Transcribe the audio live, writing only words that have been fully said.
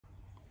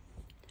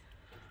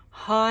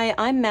Hi,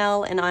 I'm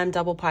Mel and I'm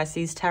Double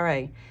Pisces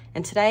Tarot,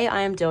 and today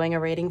I am doing a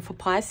reading for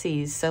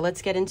Pisces, so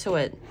let's get into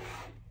it.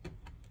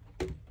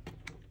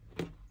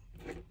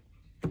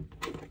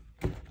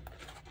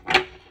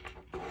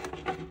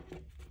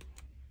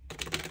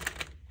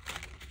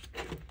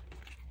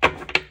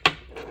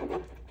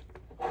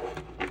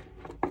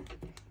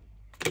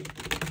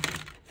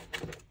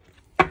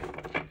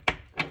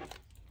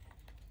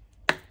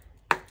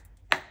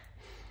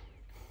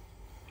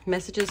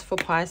 Messages for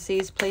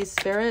Pisces, please,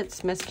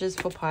 spirits. Messages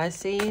for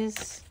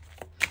Pisces.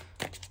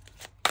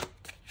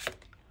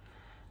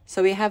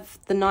 So we have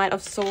the Knight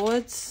of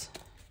Swords,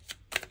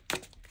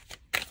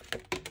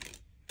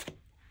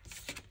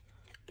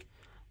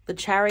 the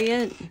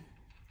Chariot,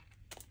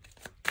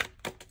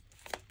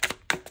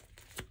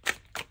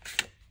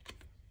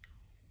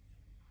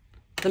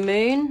 the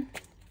Moon,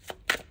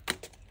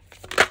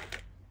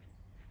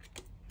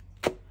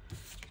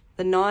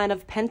 the Nine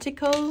of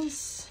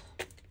Pentacles,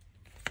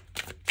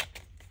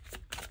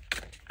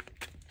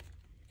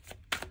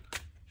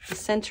 the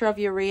center of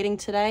your reading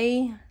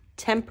today,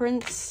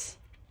 Temperance.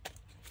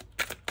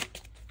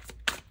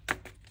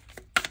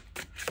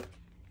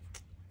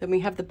 Then we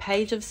have the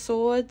Page of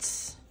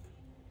Swords,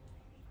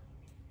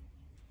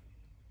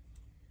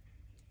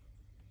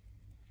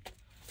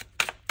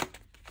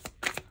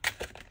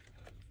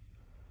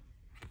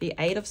 the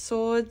Eight of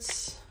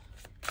Swords,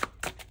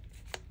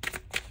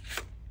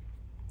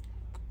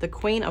 the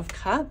Queen of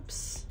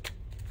Cups,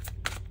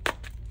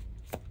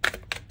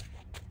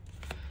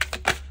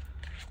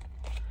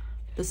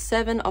 the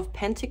Seven of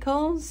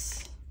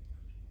Pentacles,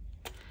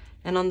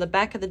 and on the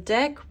back of the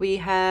deck we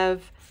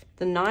have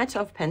the Knight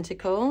of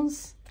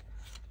Pentacles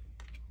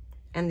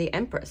and the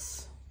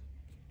Empress.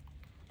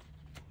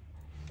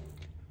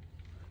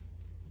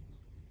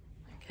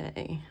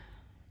 Okay.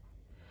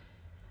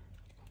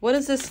 What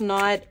is this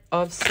Knight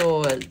of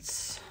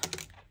Swords?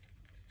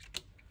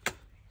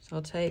 So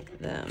I'll take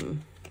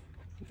them,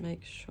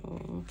 make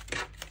sure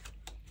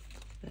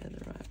they're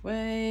the right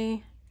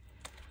way.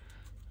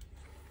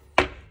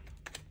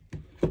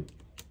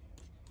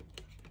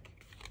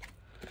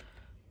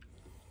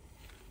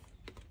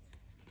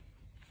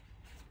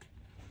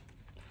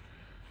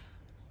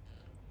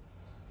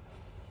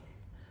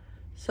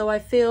 So I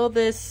feel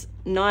this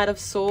Knight of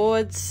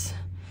Swords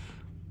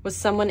was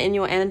someone in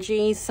your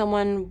energy,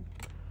 someone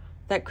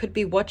that could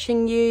be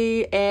watching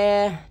you,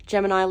 Air,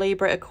 Gemini,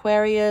 Libra,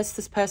 Aquarius.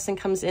 This person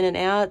comes in and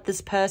out.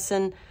 This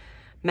person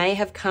may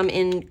have come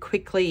in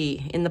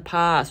quickly in the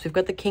past. We've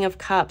got the King of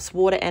Cups,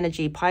 water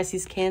energy,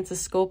 Pisces, Cancer,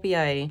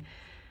 Scorpio.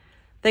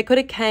 They could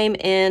have came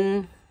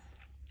in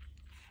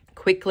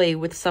quickly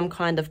with some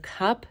kind of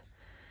cup.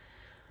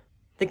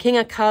 The King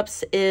of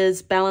Cups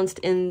is balanced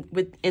in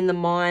the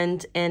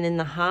mind and in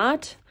the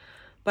heart,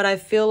 but I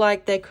feel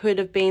like there could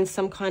have been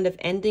some kind of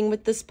ending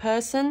with this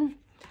person.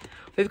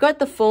 We've got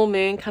the full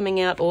moon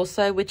coming out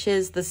also, which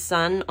is the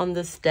sun on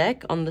this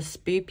deck, on the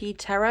Spoopy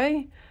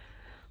Tarot.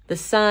 The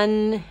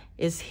sun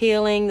is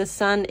healing. The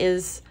sun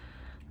is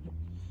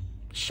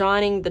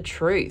shining the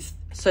truth.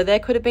 So there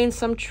could have been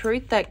some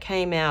truth that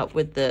came out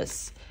with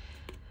this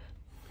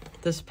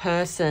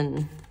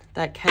person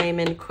that came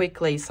in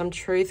quickly. Some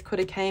truth could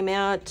have came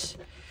out.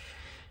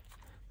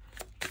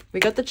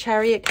 We got the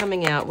Chariot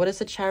coming out. What is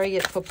the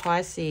Chariot for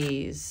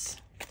Pisces?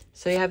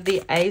 So you have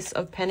the Ace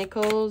of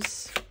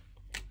Pentacles,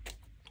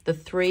 the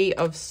Three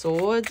of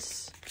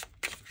Swords,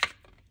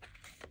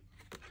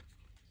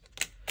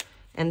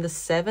 and the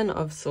Seven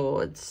of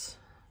Swords,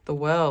 the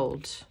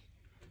World.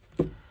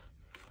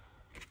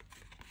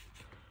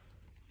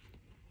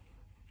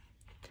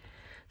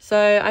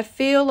 So I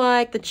feel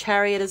like the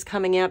Chariot is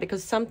coming out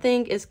because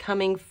something is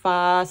coming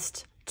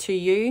fast to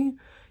you.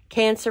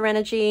 Cancer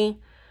energy.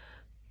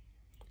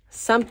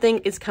 Something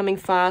is coming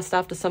fast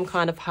after some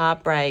kind of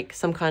heartbreak,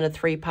 some kind of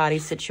three-party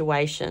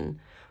situation.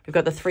 We've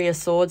got the Three of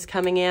Swords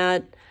coming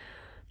out.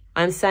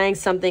 I'm saying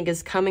something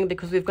is coming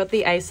because we've got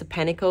the Ace of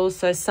Pentacles.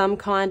 So some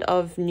kind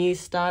of new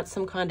start,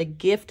 some kind of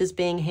gift is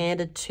being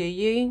handed to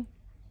you.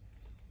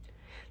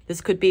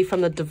 This could be from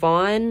the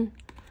divine.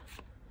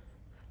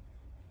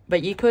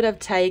 But you could have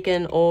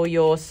taken all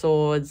your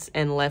swords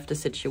and left a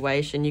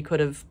situation. You could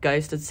have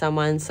ghosted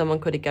someone. Someone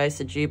could have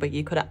ghosted you, but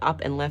you could have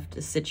up and left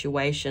a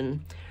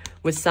situation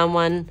with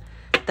someone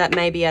that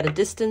may be at a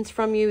distance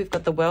from you. We've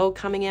got the World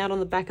coming out on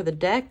the back of the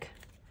deck.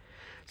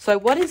 So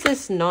what is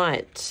this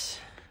Knight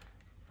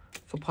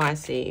for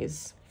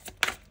Pisces?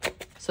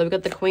 So we've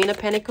got the Queen of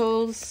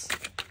Pentacles,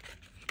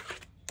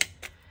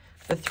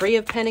 the Three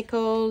of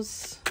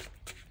Pentacles,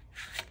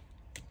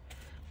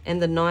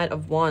 and the Knight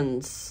of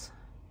Wands.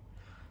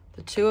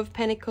 The Two of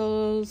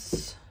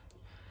Pentacles.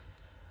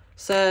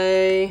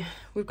 So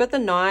we've got the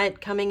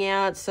Knight coming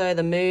out. So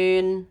the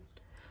Moon,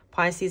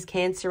 Pisces,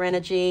 Cancer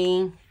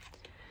energy.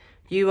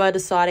 You are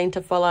deciding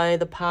to follow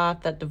the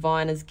path that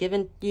divine has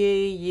given you.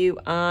 You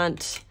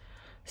aren't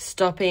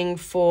stopping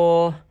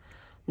for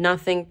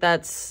nothing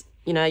that's,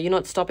 you know, you're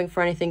not stopping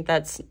for anything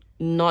that's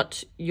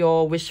not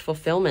your wish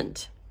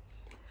fulfillment.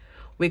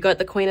 We got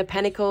the Queen of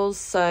Pentacles,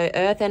 so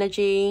Earth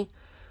energy,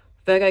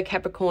 Virgo,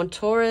 Capricorn,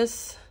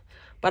 Taurus.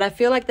 But I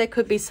feel like there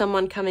could be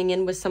someone coming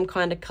in with some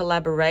kind of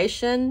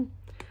collaboration.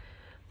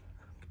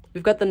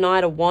 We've got the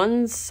Knight of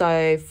Wands,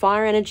 so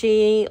fire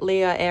energy,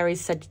 Leo,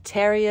 Aries,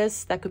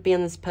 Sagittarius. That could be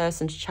in this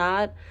person's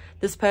chart.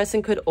 This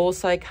person could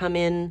also come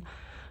in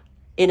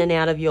and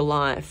out of your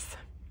life.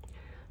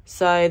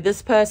 So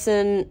this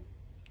person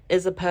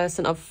is a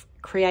person of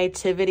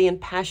creativity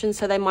and passion.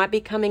 So they might be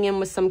coming in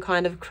with some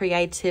kind of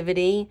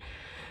creativity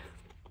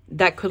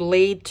that could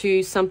lead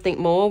to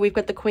something more. We've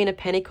got the Queen of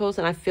Pentacles,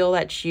 and I feel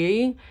that's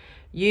you.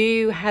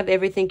 You have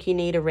everything you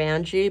need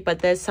around you, but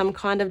there's some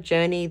kind of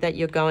journey that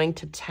you're going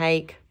to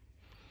take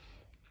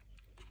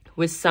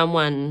with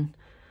someone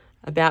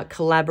about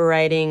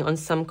collaborating on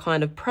some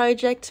kind of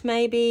project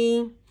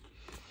maybe.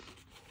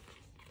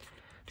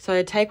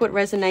 So take what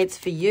resonates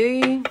for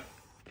you.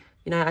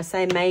 You know, I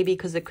say maybe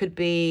because it could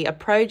be a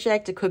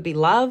project, it could be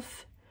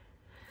love.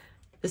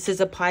 This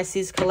is a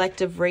Pisces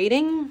collective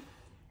reading.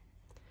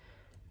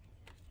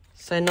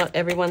 So not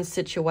everyone's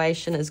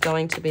situation is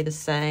going to be the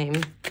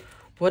same.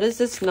 What is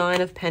this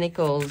Nine of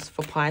Pentacles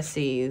for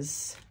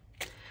Pisces?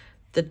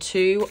 The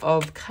Two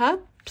of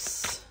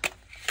Cups.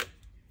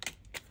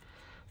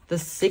 The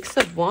Six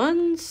of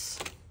Wands.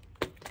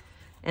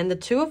 And the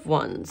Two of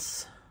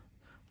Wands.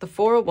 The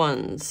Four of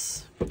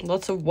Wands.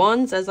 Lots of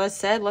wands, as I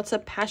said. Lots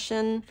of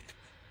passion.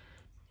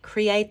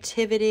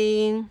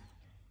 Creativity.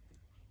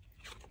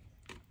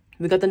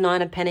 We've got the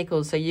Nine of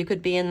Pentacles. So you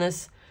could be in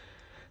this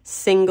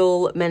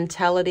single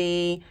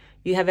mentality.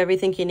 You have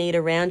everything you need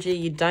around you.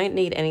 You don't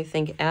need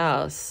anything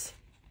else.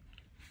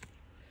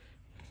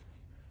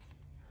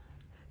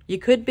 You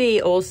could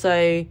be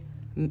also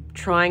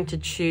trying to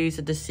choose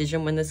a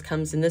decision when this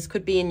comes in. This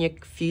could be in your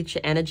future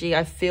energy.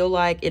 I feel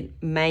like it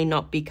may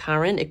not be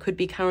current. It could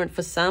be current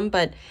for some,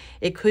 but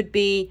it could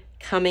be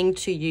coming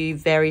to you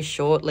very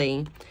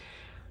shortly.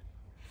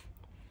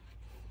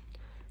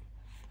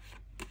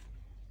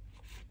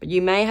 But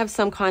you may have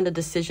some kind of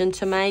decision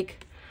to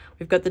make.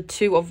 We've got the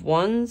Two of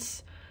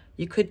Wands.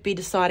 You could be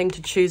deciding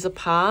to choose a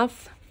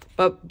path,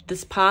 but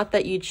this path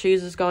that you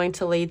choose is going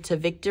to lead to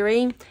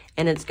victory,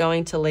 and it's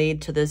going to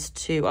lead to this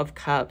Two of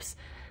Cups,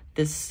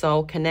 this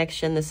soul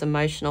connection, this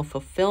emotional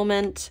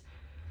fulfillment.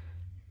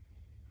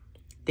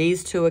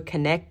 These two are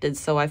connected,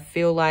 so I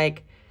feel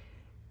like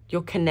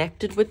you're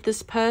connected with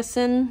this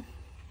person.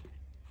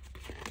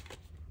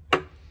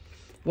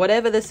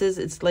 Whatever this is,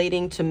 it's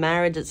leading to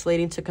marriage, it's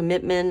leading to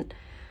commitment,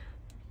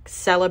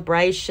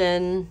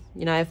 celebration.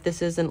 You know, if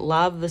this isn't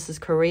love, this is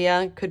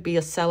career. Could be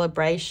a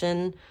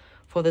celebration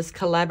for this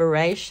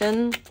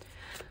collaboration.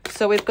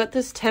 So we've got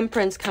this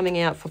Temperance coming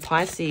out for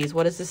Pisces.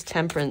 What is this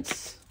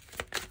Temperance?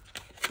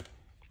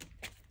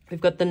 We've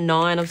got the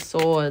Nine of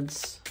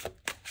Swords.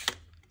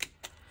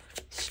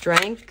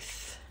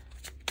 Strength.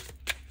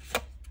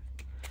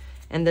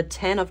 And the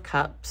Ten of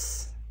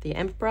Cups. The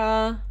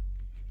Emperor.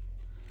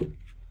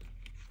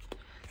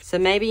 So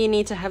maybe you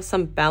need to have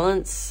some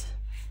balance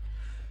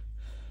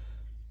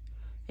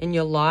in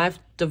your life.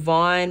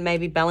 Divine,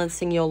 maybe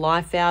balancing your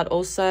life out.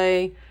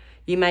 Also,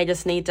 you may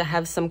just need to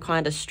have some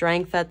kind of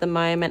strength at the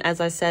moment.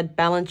 As I said,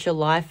 balance your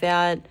life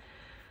out,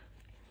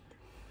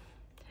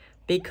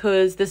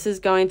 because this is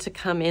going to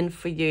come in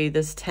for you,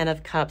 this Ten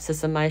of Cups,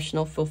 this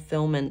emotional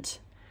fulfillment.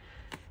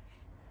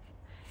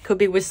 Could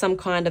be with some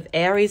kind of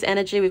Aries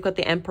energy. We've got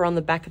the Emperor on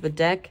the back of the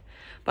deck.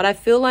 But I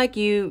feel like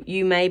you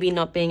may be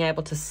not being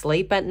able to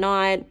sleep at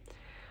night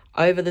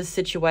over this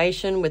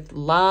situation with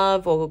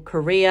love or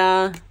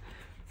career.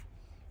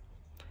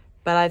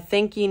 But I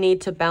think you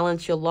need to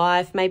balance your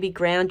life, maybe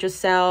ground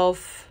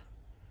yourself.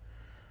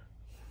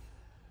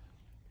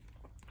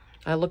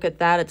 I look at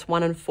that, it's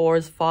 1 and 4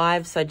 is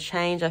 5, so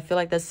change. I feel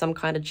like there's some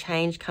kind of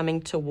change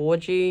coming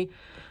towards you.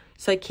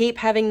 So keep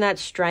having that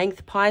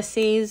strength,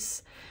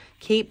 Pisces.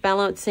 Keep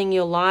balancing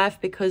your life,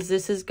 because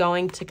this is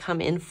going to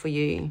come in for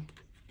you.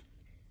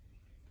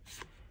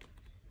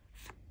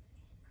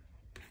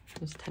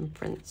 There's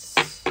Temperance.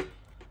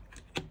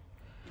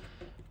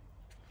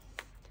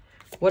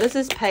 What is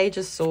this Page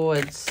of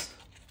Swords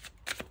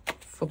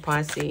for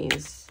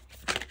Pisces?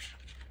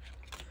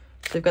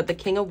 So we've got the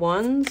King of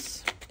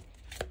Wands.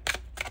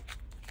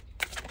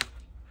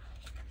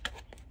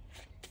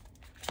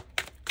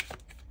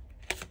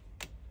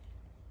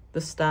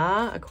 The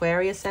Star,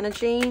 Aquarius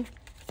energy.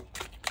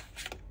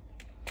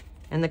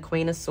 And the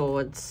Queen of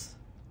Swords.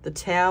 The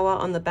Tower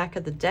on the back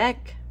of the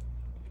deck.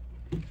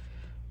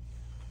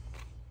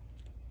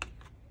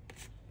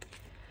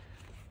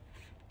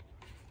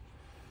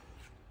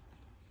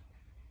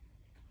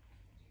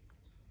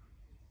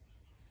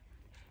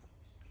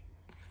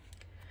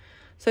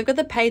 So I've got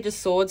the Page of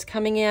Swords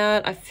coming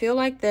out. I feel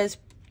like there's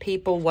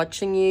people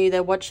watching you.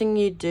 They're watching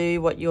you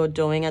do what you're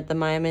doing at the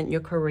moment,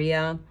 your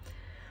career.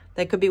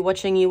 They could be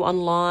watching you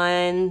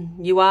online.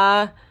 You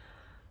are,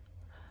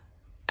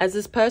 as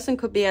this person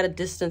could be at a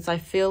distance, I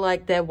feel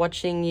like they're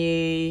watching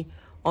you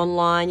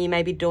online. You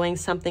may be doing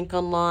something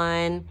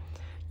online.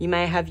 You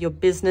may have your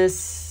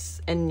business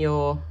and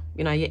your,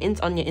 you know,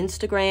 on your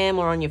Instagram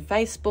or on your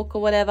Facebook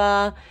or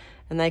whatever,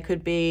 and they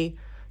could be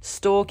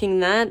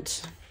stalking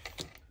that.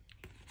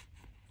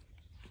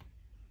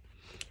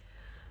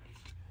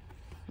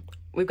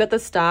 we've got the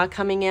star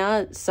coming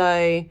out.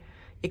 So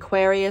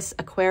Aquarius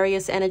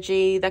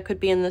energy, that could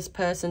be in this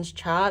person's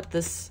chart,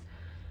 this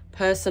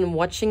person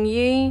watching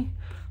you.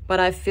 But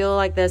I feel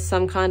like there's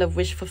some kind of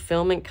wish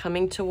fulfillment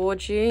coming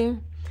towards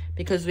you,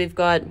 because we've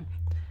got,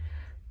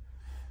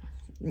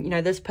 you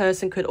know, this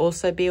person could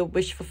also be a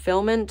wish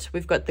fulfillment.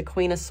 We've got the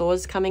Queen of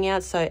Swords coming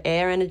out, so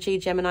air energy,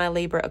 Gemini,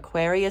 Libra,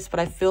 Aquarius. But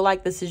I feel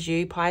like this is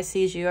you,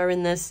 Pisces. You are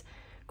in this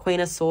Queen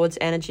of Swords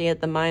energy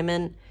at the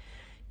moment.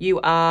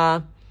 You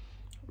are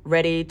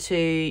ready to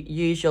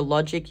use your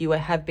logic. You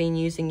have been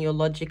using your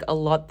logic a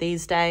lot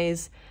these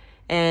days.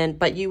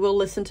 But you will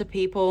listen to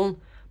people,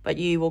 but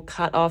you will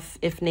cut off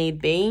if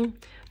need be.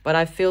 But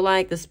I feel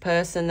like this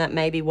person that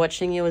may be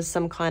watching you is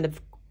some kind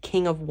of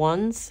King of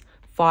Wands,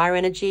 fire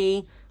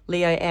energy,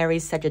 Leo,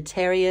 Aries,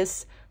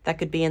 Sagittarius. That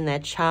could be in their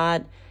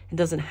chart. It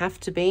doesn't have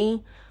to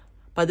be.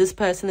 But this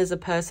person is a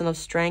person of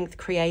strength,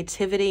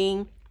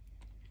 creativity.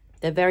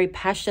 They're very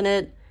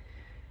passionate.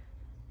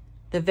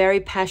 They're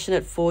very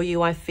passionate for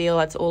you, I feel.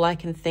 That's all I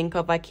can think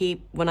of.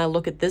 When I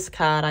look at this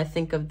card, I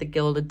think of the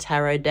Gilded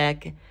Tarot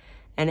deck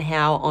and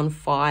how on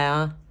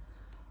fire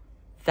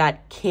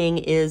that king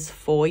is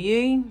for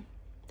you.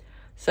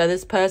 So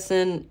this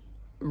person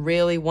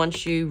really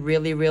wants you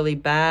really, really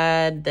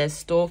bad. They're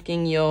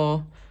stalking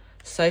your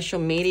social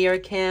media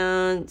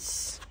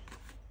accounts.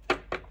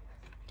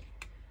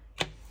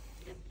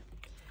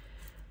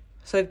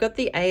 So we've got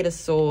the Eight of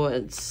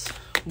Swords.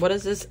 What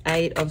is this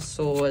Eight of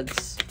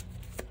Swords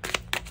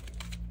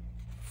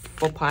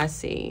for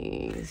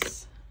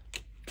Pisces?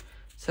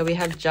 So we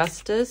have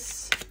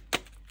Justice,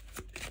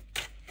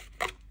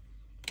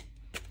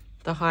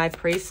 the High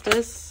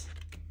Priestess,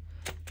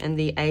 and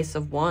the Ace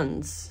of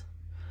Wands.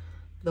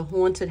 The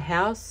Haunted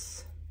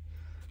House,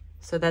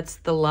 so that's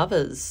the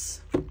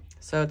Lovers.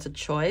 So it's a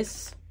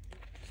choice.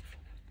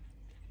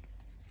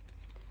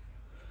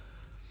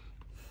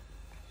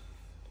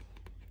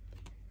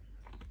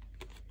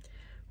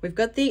 We've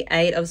got the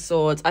Eight of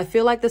Swords. I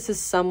feel like this is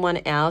someone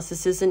else.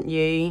 This isn't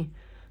you.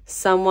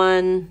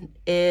 Someone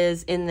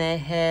is in their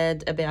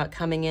head about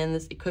coming in.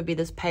 It could be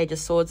this Page of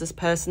Swords, this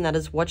person that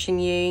is watching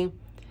you.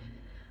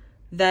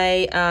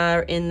 They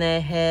are in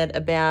their head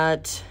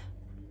about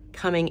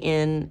coming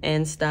in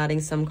and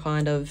starting some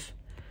kind of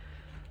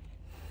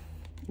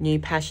new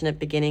passionate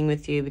beginning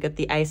with you. We've got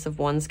the Ace of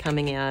Wands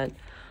coming out.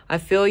 I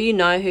feel you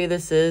know who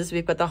this is.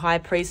 We've got the High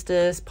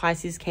Priestess,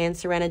 Pisces,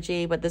 Cancer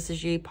energy, but this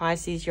is you,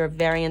 Pisces. You're a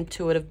very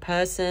intuitive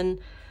person,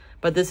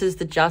 but this is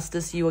the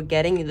justice you are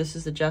getting. This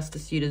is the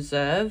justice you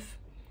deserve.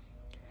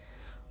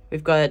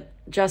 We've got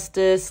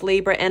Justice,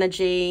 Libra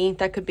energy.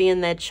 That could be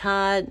in their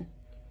chart.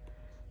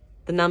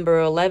 The number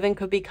 11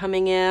 could be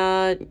coming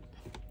out.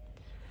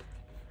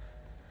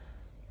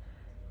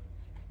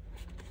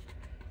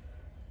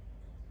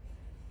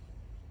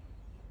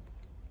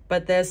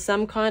 But there's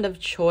some kind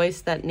of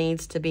choice that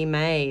needs to be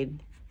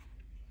made.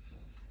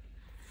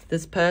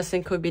 This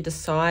person could be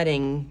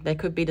deciding. They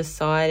could be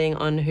deciding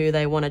on who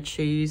they want to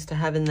choose to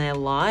have in their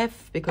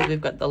life, because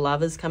we've got the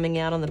Lovers coming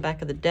out on the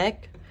back of the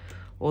deck,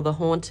 or the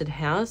Haunted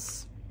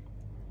House.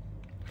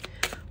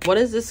 What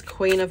is this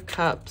Queen of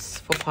Cups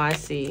for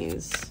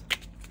Pisces?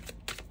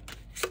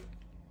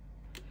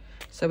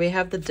 So we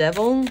have the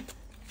Devil,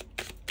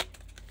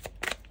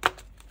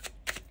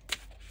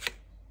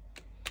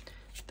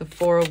 the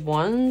Four of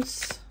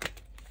Wands,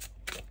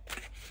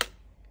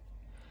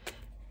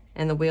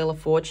 and the Wheel of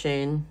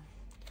Fortune.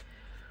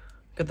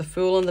 Got the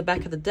Fool on the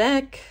back of the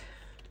deck.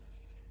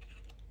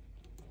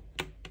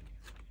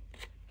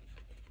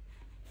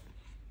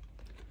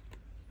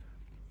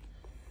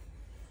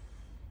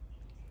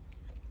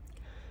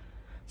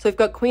 So we've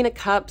got Queen of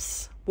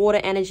Cups, water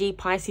energy,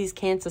 Pisces,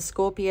 Cancer,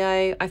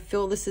 Scorpio. I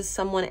feel this is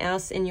someone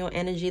else in your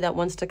energy that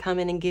wants to come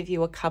in and give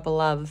you a cup of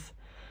love.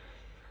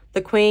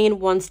 The Queen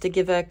wants to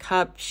give her a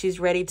cup. She's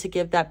ready to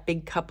give that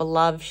big cup of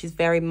love. She's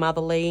very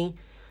motherly.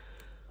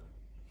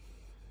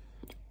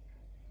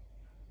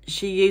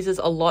 She uses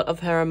a lot of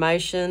her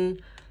emotion,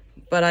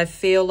 but I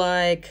feel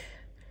like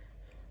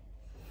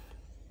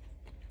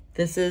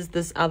this is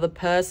this other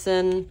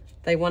person.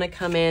 They want to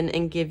come in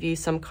and give you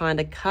some kind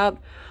of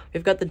cup.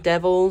 We've got the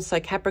Devil,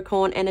 so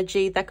Capricorn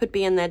energy. That could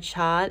be in their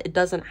chart. It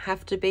doesn't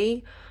have to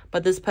be,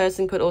 but this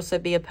person could also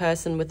be a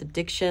person with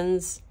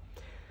addictions.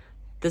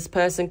 This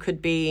person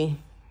could be,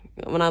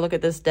 when I look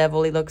at this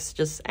Devil, he looks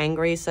just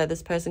angry. So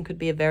this person could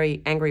be a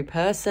very angry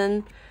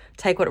person.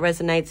 Take what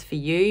resonates for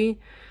you.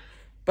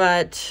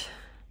 But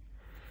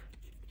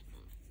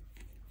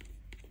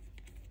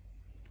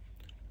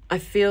I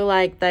feel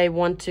like they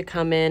want to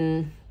come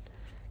in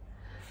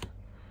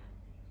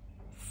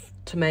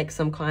to make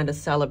some kind of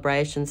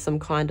celebration, some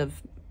kind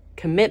of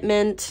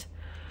commitment.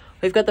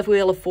 We've got the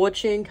Wheel of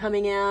Fortune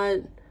coming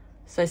out.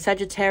 So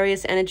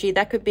Sagittarius energy,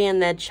 that could be in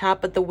their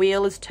chart, but the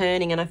wheel is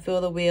turning, and I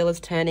feel the wheel is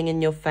turning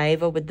in your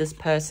favor with this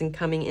person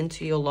coming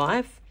into your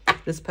life.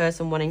 This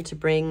person wanting to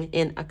bring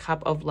in a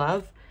cup of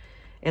love.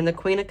 And the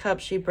Queen of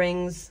Cups, she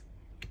brings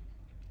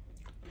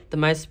the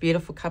most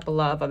beautiful cup of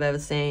love I've ever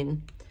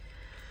seen.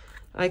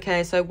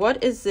 Okay, so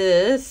what is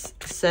this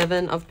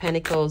Seven of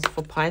Pentacles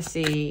for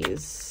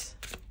Pisces?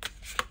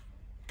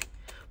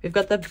 We've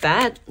got the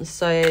bat,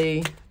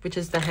 so which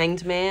is the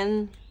Hanged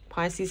Man,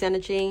 Pisces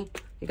energy.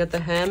 We've got the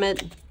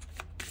Hermit.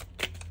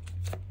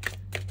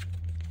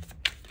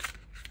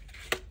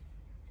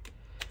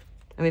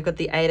 And we've got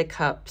the Eight of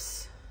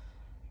Cups.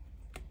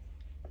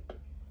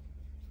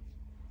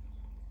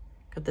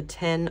 Got the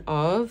Ten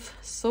of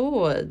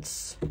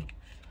Swords.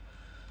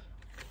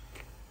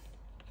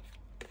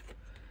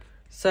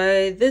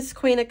 So this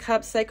Queen of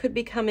Cups, they could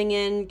be coming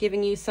in,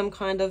 giving you some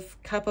kind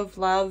of cup of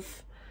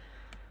love.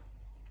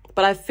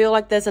 But I feel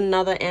like there's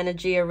another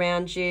energy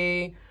around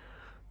you.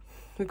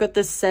 We've got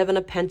this Seven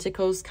of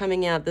Pentacles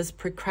coming out, this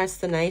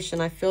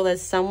procrastination. I feel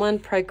there's someone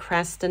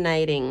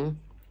procrastinating.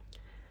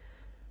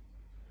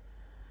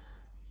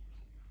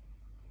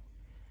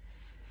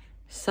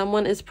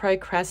 Someone is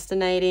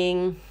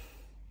procrastinating.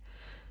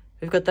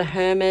 We've got the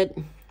Hermit,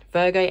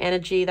 Virgo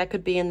energy. That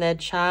could be in their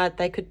chart.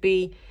 They could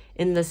be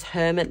in this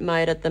hermit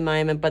mode at the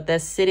moment, but they're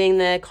sitting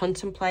there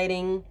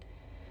contemplating.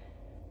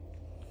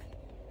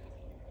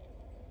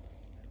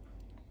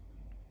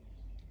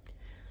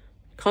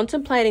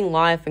 Contemplating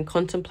life and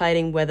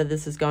contemplating whether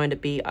this is going to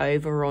be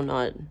over or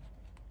not.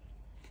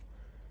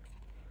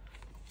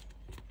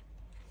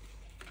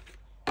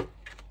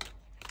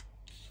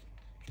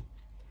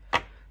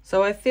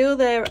 So I feel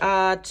there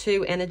are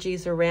two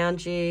energies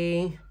around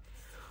you.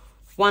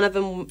 One of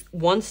them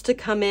wants to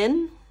come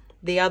in.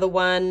 The other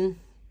one,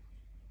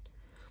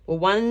 well,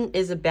 one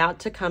is about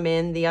to come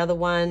in. The other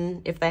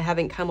one, if they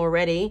haven't come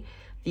already,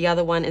 the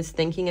other one is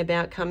thinking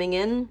about coming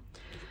in.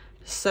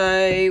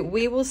 So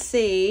we will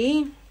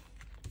see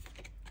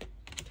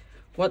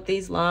what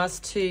these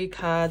last two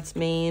cards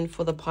mean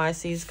for the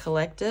Pisces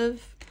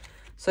collective.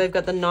 So we've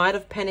got the Knight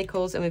of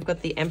Pentacles and we've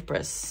got the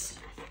Empress.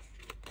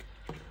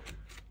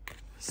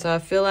 So I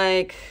feel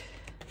like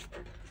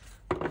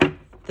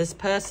this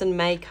person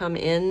may come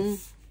in.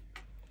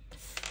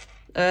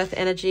 Earth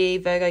energy,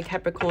 Virgo,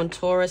 Capricorn,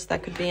 Taurus,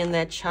 that could be in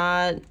their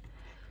chart.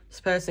 This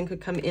person could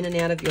come in and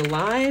out of your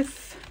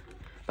life.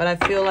 But I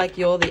feel like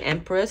you're the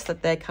Empress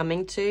that they're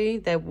coming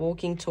to. They're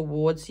walking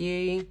towards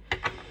you.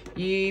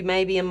 You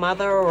may be a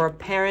mother or a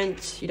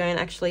parent. You don't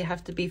actually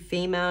have to be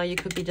female. You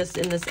could be just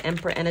in this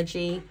Emperor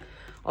energy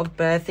of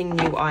birthing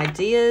new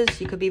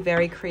ideas. You could be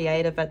very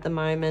creative at the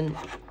moment,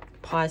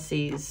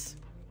 Pisces.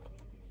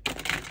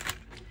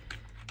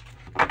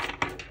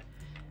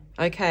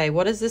 Okay,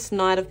 what is this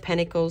Knight of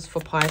Pentacles for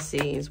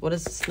Pisces? What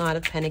is this Knight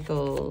of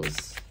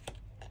Pentacles?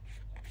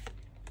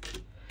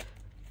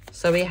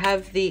 So we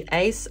have the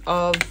Ace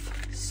of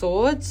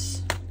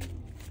Swords.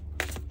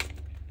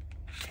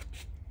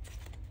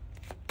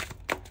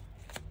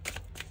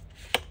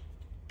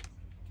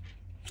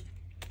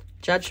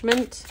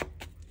 Judgment.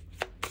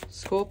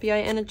 Scorpio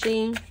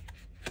energy.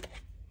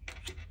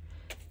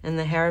 And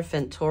the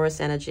Hierophant, Taurus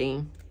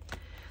energy.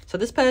 So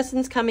this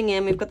person's coming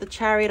in. We've got the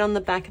Chariot on the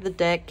back of the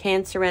deck.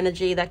 Cancer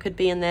energy, that could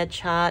be in their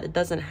chart. It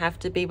doesn't have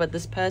to be, but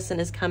this person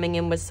is coming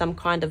in with some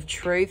kind of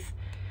truth.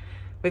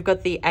 We've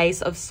got the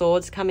Ace of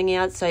Swords coming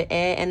out. So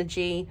air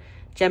energy,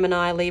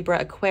 Gemini, Libra,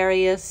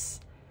 Aquarius.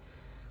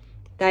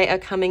 They are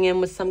coming in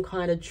with some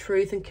kind of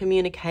truth and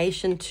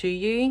communication to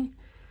you.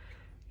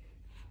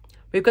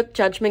 We've got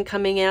Judgment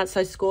coming out.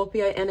 So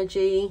Scorpio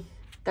energy,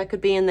 that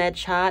could be in their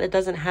chart. It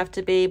doesn't have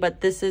to be,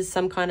 but this is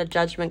some kind of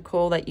judgment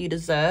call that you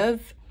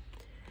deserve.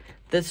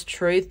 This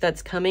truth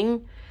that's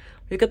coming.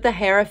 We've got the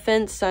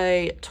Hierophant,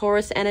 so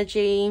Taurus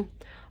energy.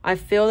 I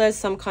feel there's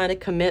some kind of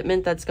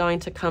commitment that's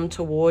going to come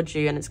towards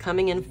you, and it's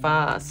coming in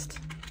fast.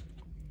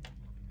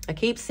 I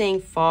keep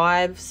seeing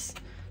fives,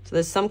 so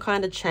there's some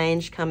kind of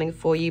change coming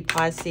for you,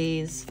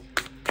 Pisces.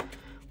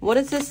 What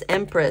is this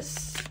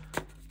Empress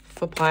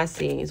for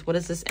Pisces? What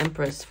is this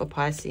Empress for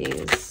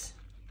Pisces?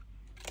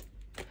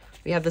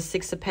 We have the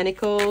Six of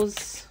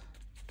Pentacles.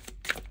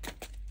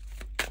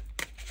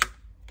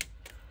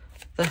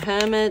 The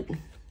Hermit,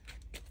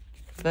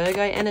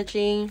 Virgo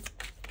energy.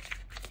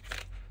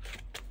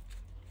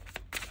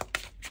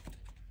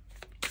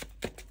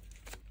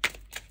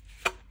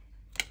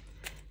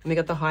 And we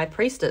got the High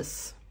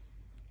Priestess,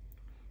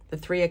 the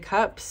Three of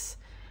Cups.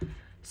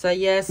 So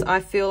yes,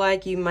 I feel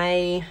like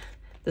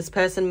this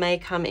person may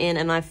come in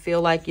and I feel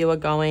like you are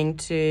going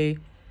to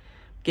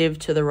give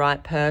to the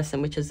right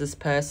person, which is this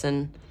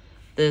person,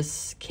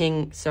 this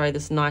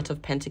Knight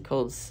of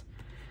Pentacles.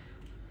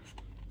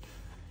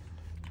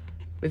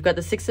 We've got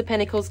the Six of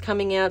Pentacles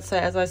coming out. So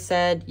as I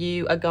said,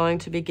 you are going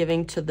to be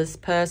giving to this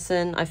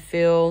person. I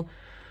feel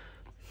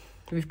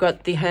we've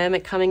got the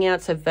Hermit coming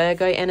out. So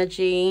Virgo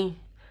energy,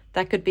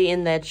 that could be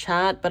in their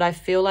chart. But I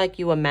feel like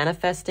you are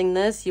manifesting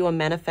this. You are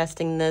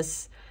manifesting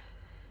this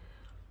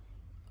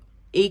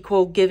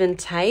equal give and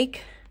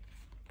take.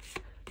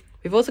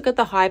 We've also got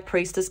the High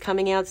Priestess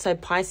coming out. So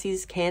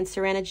Pisces,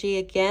 Cancer energy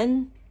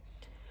again.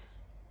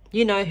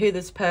 You know who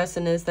this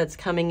person is that's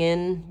coming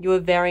in. You are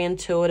very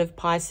intuitive,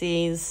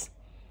 Pisces.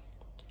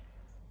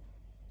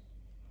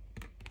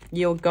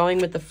 You're going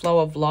with the flow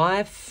of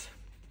life.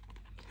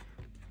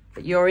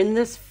 But you're in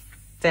this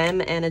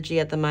femme energy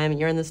at the moment.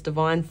 You're in this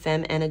divine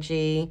femme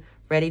energy,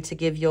 ready to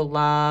give your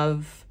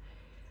love.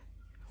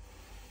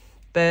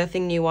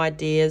 birthing new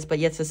ideas, but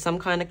yes, there's some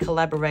kind of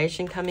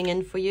collaboration coming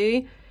in for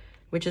you,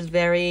 which is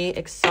very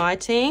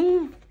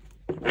exciting.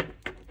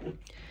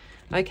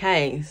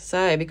 Okay,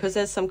 so because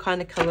there's some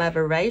kind of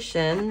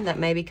collaboration that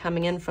may be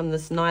coming in from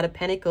this Knight of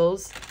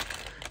Pentacles.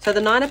 So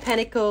the Knight of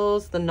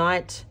Pentacles, the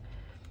Knight,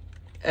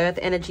 Earth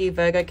energy,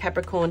 Virgo,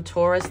 Capricorn,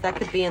 Taurus, that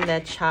could be in their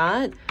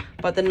chart.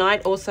 But the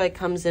Knight also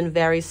comes in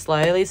very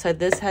slowly. So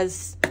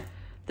this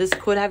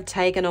could have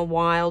taken a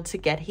while to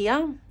get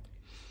here.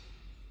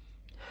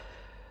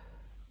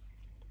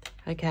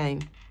 Okay.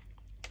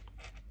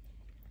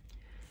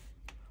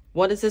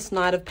 What does this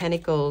Knight of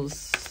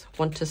Pentacles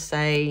want to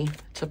say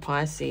to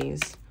Pisces?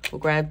 We'll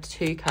grab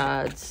 2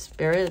 cards.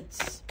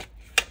 Spirits.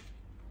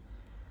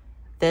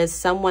 There's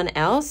someone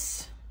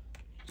else.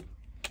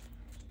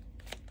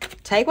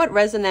 Take what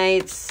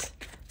resonates.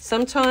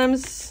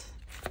 Sometimes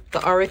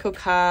the oracle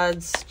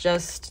cards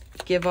just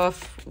give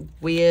off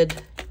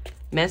weird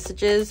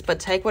messages, but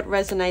take what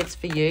resonates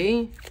for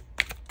you.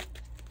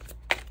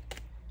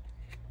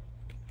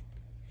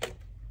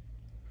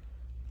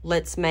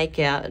 Let's make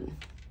out.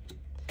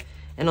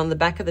 And on the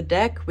back of the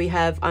deck, we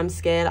have, I'm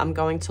scared I'm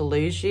going to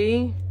lose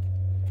you.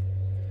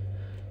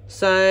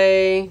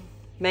 So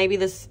maybe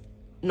this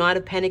Knight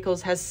of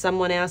Pentacles has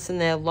someone else in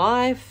their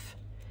life.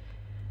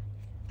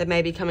 They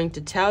may be coming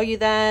to tell you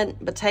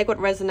that, but take what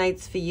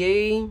resonates for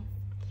you,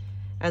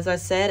 as I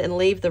said, and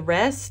leave the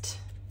rest.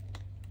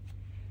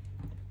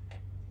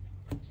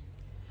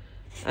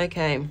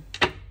 Okay.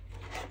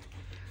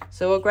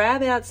 So we'll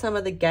grab out some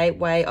of the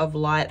Gateway of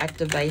Light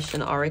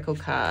Activation Oracle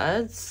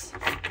cards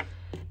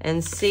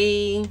and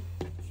see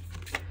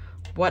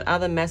what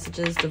other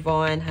messages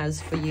Divine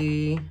has for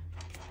you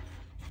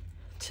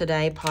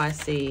today,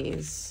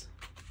 Pisces.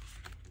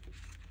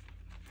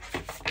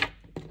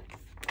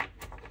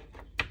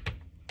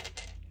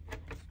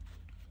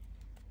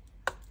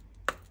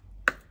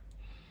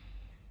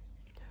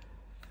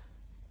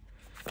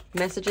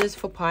 Messages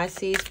for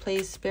Pisces,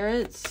 please,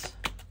 spirits.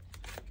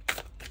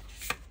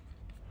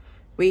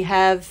 We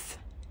have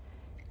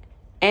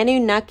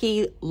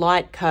Anunnaki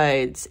light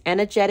codes,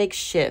 energetic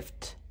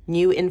shift,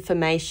 new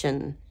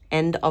information,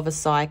 end of a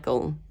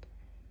cycle.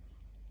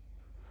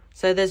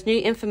 So there's new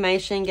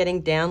information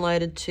getting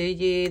downloaded to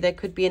you. There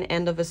could be an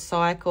end of a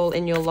cycle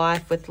in your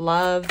life with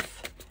love.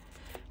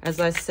 As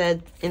I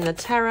said in the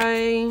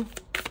tarot,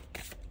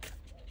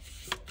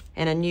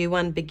 and a new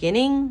one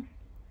beginning.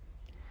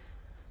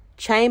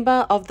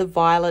 Chamber of the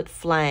Violet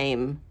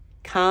Flame,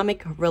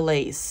 karmic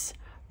release,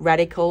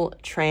 radical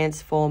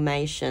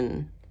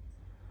transformation.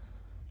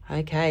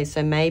 Okay,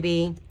 so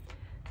maybe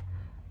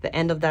the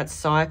end of that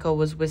cycle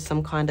was with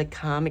some kind of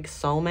karmic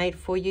soulmate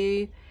for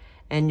you,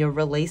 and you're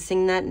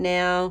releasing that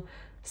now.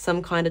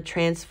 Some kind of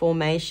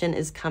transformation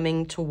is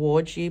coming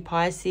towards you,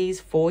 Pisces,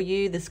 for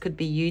you. This could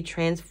be you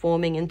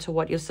transforming into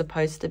what you're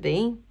supposed to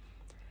be.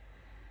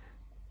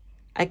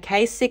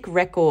 Akashic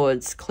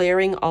records,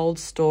 clearing old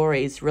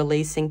stories,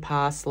 releasing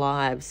past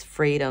lives,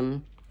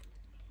 freedom.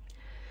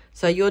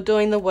 So you're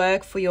doing the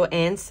work for your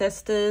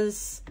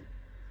ancestors.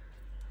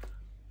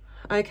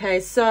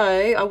 Okay, so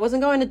I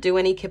wasn't going to do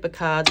any Kipper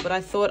cards, but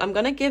I thought I'm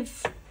going to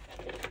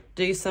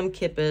do some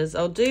Kippers.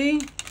 I'll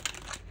do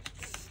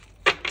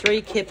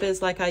 3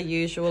 Kippers like I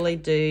usually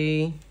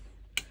do,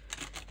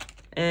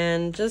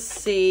 and just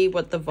see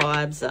what the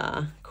vibes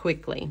are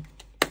quickly.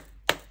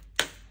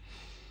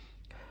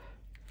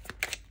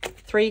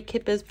 3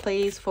 Kippers,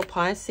 please, for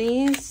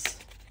Pisces.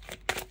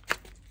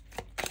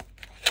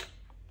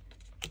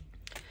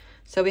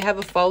 So we have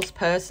a false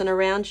person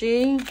around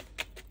you.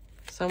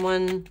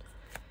 Someone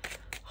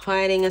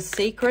hiding a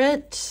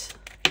secret.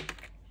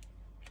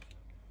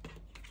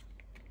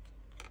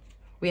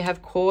 We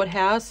have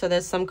courthouse, so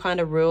there's some kind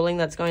of ruling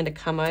that's going to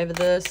come over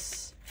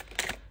this.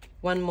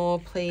 1 more,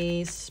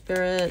 please,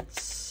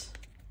 spirits.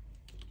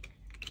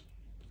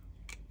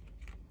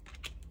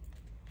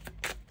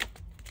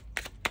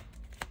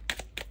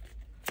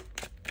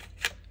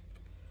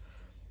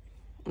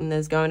 And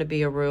there's going to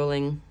be a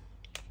ruling.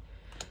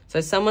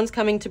 So someone's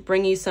coming to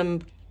bring you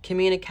some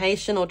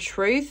communication or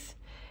truth,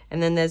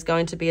 and then there's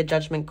going to be a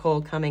judgment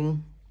call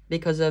coming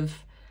because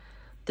of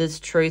this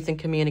truth and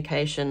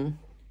communication.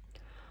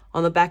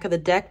 On the back of the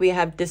deck, we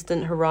have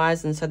distant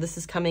horizon. So this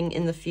is coming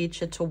in the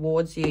future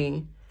towards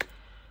you.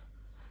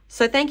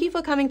 So thank you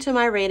for coming to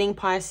my reading,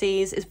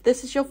 Pisces. If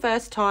this is your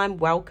first time,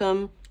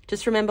 welcome.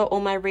 Just remember,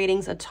 all my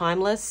readings are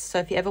timeless. So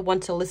if you ever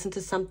want to listen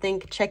to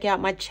something, check out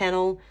my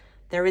channel.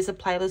 There is a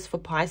playlist for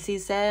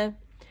Pisces there.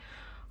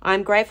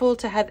 I'm grateful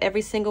to have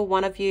every single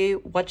one of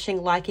you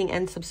watching, liking,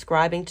 and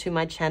subscribing to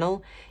my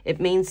channel.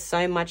 It means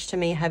so much to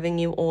me having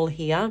you all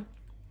here.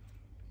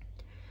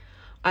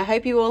 I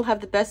hope you all have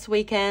the best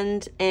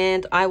weekend,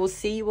 and I will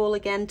see you all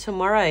again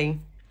tomorrow.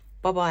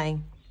 Bye-bye.